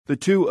The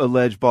two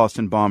alleged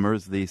Boston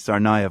bombers, the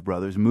Tsarnaev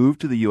brothers,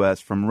 moved to the U.S.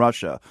 from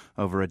Russia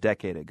over a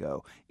decade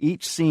ago.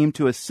 Each seemed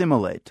to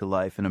assimilate to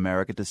life in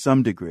America to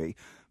some degree,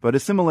 but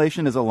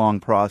assimilation is a long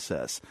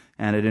process,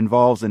 and it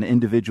involves an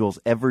individual's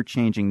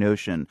ever-changing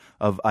notion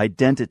of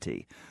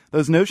identity.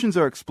 Those notions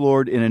are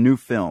explored in a new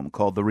film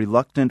called The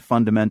Reluctant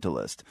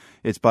Fundamentalist.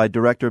 It's by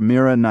director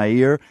Mira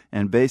Nair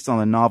and based on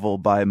a novel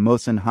by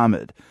Mohsin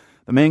Hamid.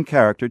 The main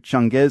character,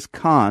 Changez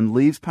Khan,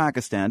 leaves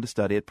Pakistan to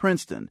study at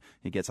Princeton.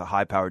 He gets a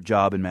high-powered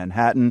job in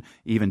Manhattan,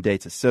 even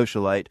dates a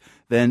socialite.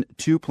 Then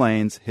 2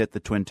 planes hit the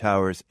Twin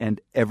Towers,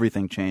 and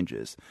everything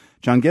changes.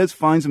 Changez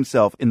finds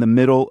himself in the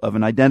middle of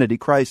an identity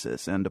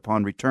crisis, and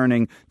upon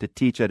returning to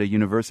teach at a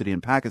university in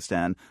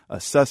Pakistan,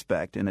 a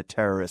suspect in a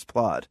terrorist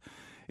plot.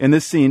 In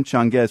this scene,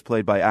 Changez,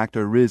 played by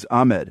actor Riz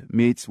Ahmed,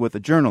 meets with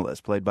a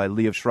journalist, played by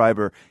Liev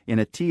Schreiber, in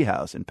a tea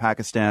house in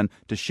Pakistan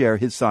to share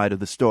his side of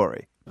the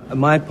story.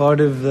 Am I part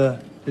of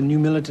the new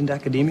militant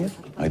academia?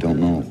 I don't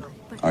know.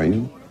 Are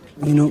you?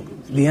 You know,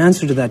 the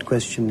answer to that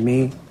question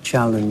may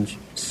challenge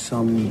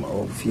some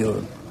of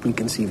your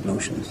preconceived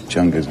notions.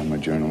 Chungas, I'm a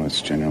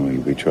journalist. Generally,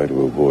 we try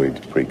to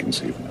avoid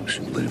preconceived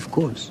notions. But of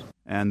course.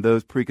 And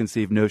those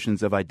preconceived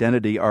notions of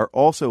identity are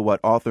also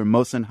what author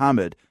Mohsin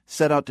Hamid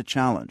set out to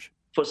challenge.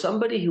 For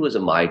somebody who is a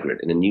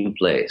migrant in a new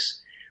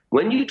place,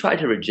 when you try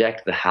to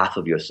reject the half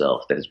of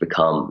yourself that has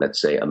become,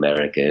 let's say,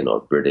 American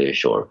or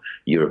British or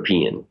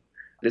European,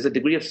 there's a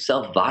degree of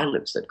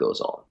self-violence that goes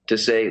on. To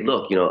say,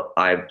 look,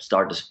 I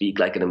start to speak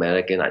like an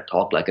American, I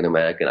talk like an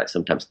American, I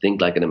sometimes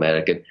think like an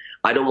American.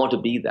 I don't want to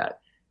be that.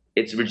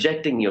 It's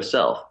rejecting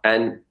yourself.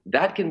 And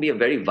that can be a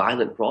very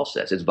violent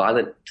process. It's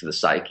violent to the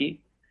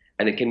psyche,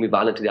 and it can be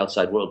violent to the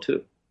outside world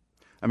too.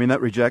 I mean, that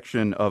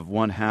rejection of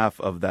one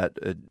half of that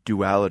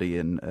duality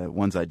in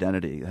one's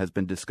identity has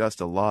been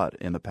discussed a lot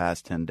in the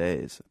past 10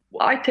 days.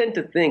 I tend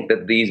to think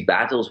that these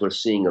battles we're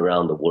seeing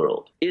around the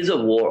world is a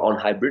war on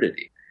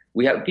hybridity.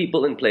 We have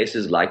people in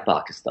places like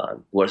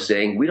Pakistan who are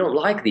saying we don't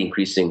like the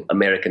increasing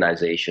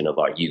Americanization of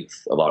our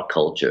youth, of our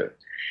culture.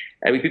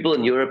 And we have people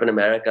in Europe and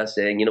America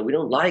saying, we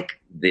don't like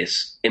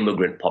this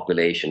immigrant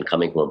population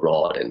coming from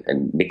abroad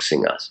and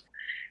mixing us.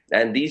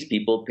 And these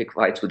people pick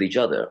fights with each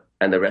other.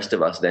 And the rest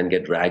of us then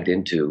get dragged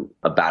into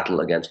a battle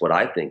against what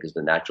I think is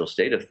the natural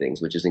state of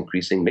things, which is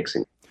increasing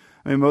mixing.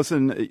 I mean,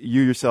 Mohsin,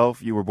 you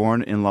yourself, you were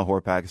born in Lahore,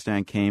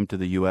 Pakistan, came to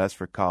the U.S.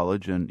 for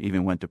college and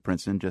even went to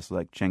Princeton, just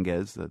like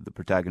Changez, the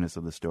protagonist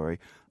of the story.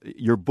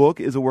 Your book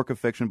is a work of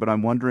fiction, but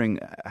I'm wondering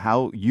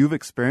how you've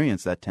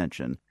experienced that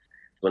tension.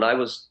 When I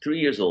was 3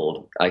 years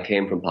old, I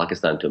came from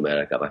Pakistan to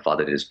America. My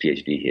father did his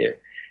PhD here,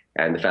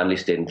 and the family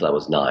stayed until I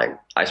was 9.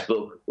 I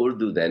spoke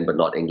Urdu then, but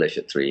not English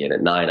at 3. And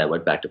at 9, I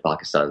went back to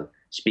Pakistan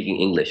speaking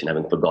English and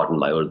having forgotten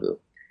my Urdu.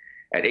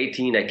 At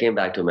 18, I came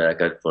back to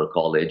America for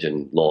college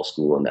and law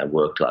school, and I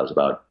worked till I was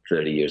about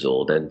 30 years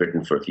old, and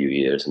Britain for a few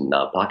years, and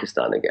now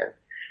Pakistan again.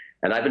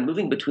 And I've been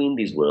moving between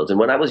these worlds. And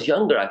when I was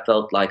younger, I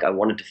felt like I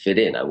wanted to fit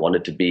in. I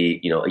wanted to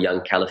be, a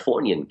young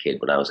Californian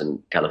kid when I was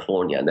in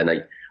California, and then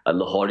a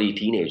Lahori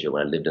teenager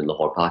when I lived in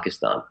Lahore,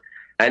 Pakistan.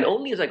 And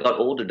only as I got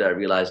older did I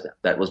realize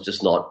that was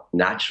just not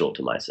natural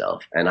to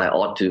myself, and I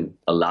ought to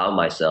allow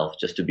myself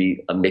just to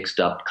be a mixed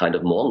up kind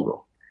of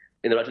mongrel.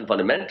 In The Reluctant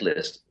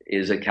Fundamentalist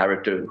is a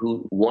character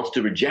who wants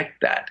to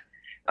reject that.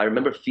 I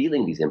remember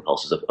feeling these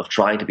impulses of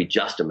trying to be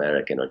just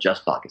American or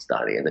just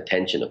Pakistani and the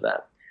tension of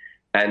that.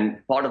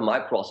 And part of my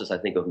process, I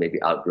think, of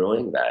maybe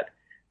outgrowing that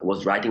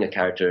was writing a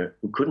character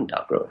who couldn't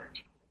outgrow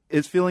it.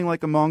 Is feeling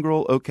like a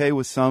mongrel okay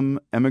with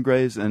some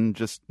emigres and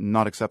just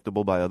not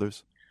acceptable by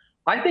others?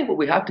 I think what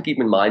we have to keep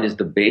in mind is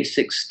the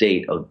basic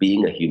state of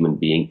being a human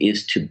being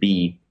is to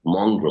be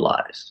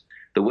mongrelized.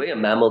 The way a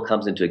mammal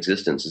comes into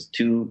existence is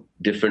 2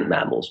 different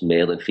mammals,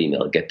 male and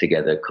female, get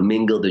together,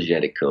 commingle the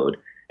genetic code,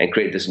 and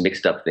create this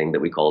mixed up thing that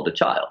we call the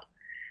child.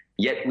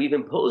 Yet we've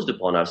imposed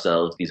upon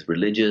ourselves these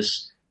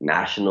religious,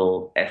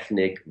 national,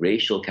 ethnic,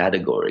 racial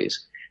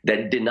categories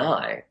that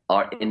deny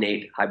our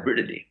innate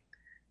hybridity.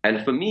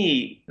 And for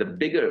me, the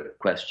bigger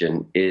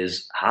question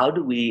is, how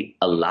do we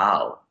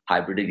allow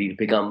hybridity to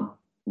become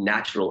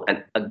natural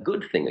and a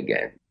good thing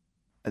again?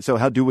 And so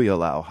how do we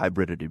allow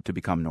hybridity to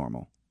become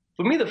normal?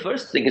 For me, the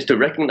first thing is to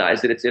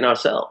recognize that it's in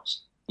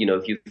ourselves.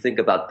 If you think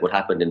about what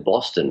happened in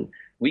Boston,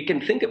 we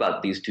can think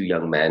about these 2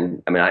 young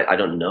men. I mean, I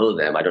don't know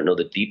them. I don't know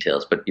the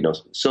details. But,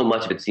 so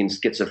much of it seems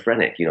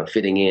schizophrenic,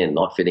 fitting in,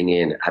 not fitting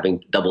in,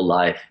 having double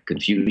life,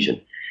 confusion.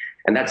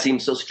 And that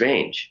seems so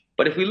strange.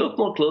 But if we look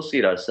more closely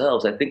at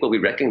ourselves, I think what we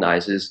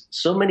recognize is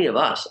so many of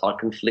us are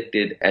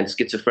conflicted and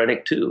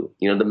schizophrenic too.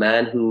 The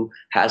man who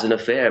has an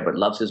affair but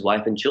loves his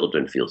wife and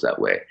children feels that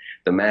way.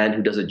 The man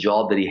who does a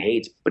job that he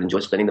hates but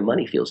enjoys spending the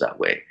money feels that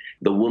way.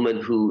 The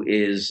woman who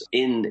is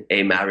in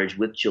a marriage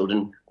with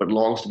children but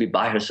longs to be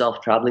by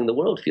herself traveling the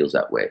world feels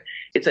that way.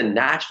 It's a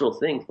natural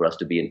thing for us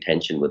to be in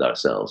tension with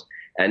ourselves.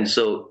 And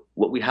so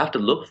what we have to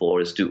look for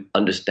is to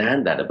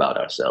understand that about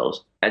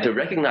ourselves and to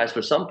recognize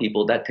for some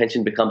people that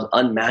tension becomes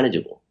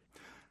unmanageable.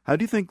 How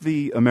do you think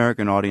the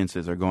American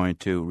audiences are going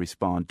to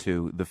respond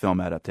to the film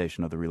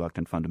adaptation of The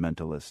Reluctant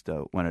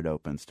Fundamentalist when it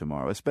opens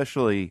tomorrow,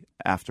 especially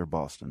after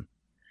Boston?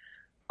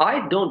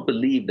 I don't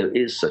believe there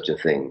is such a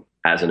thing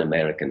as an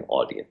American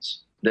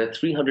audience. There are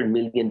 300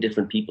 million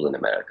different people in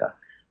America.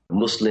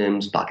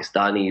 Muslims,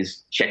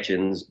 Pakistanis,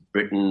 Chechens,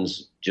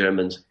 Britons,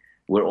 Germans.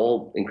 We're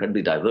all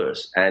incredibly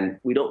diverse, and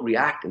we don't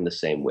react in the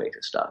same way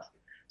to stuff.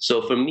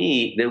 So for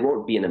me, there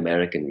won't be an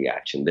American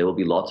reaction. There will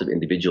be lots of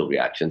individual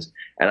reactions,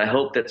 and I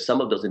hope that some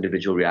of those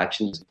individual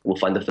reactions will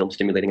find the film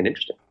stimulating and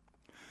interesting.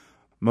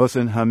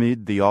 Mohsin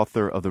Hamid, the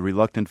author of The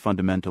Reluctant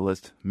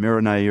Fundamentalist,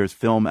 Mira Nair's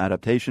film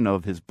adaptation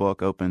of his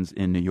book opens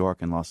in New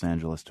York and Los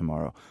Angeles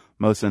tomorrow.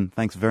 Mohsin,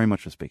 thanks very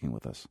much for speaking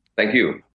with us. Thank you.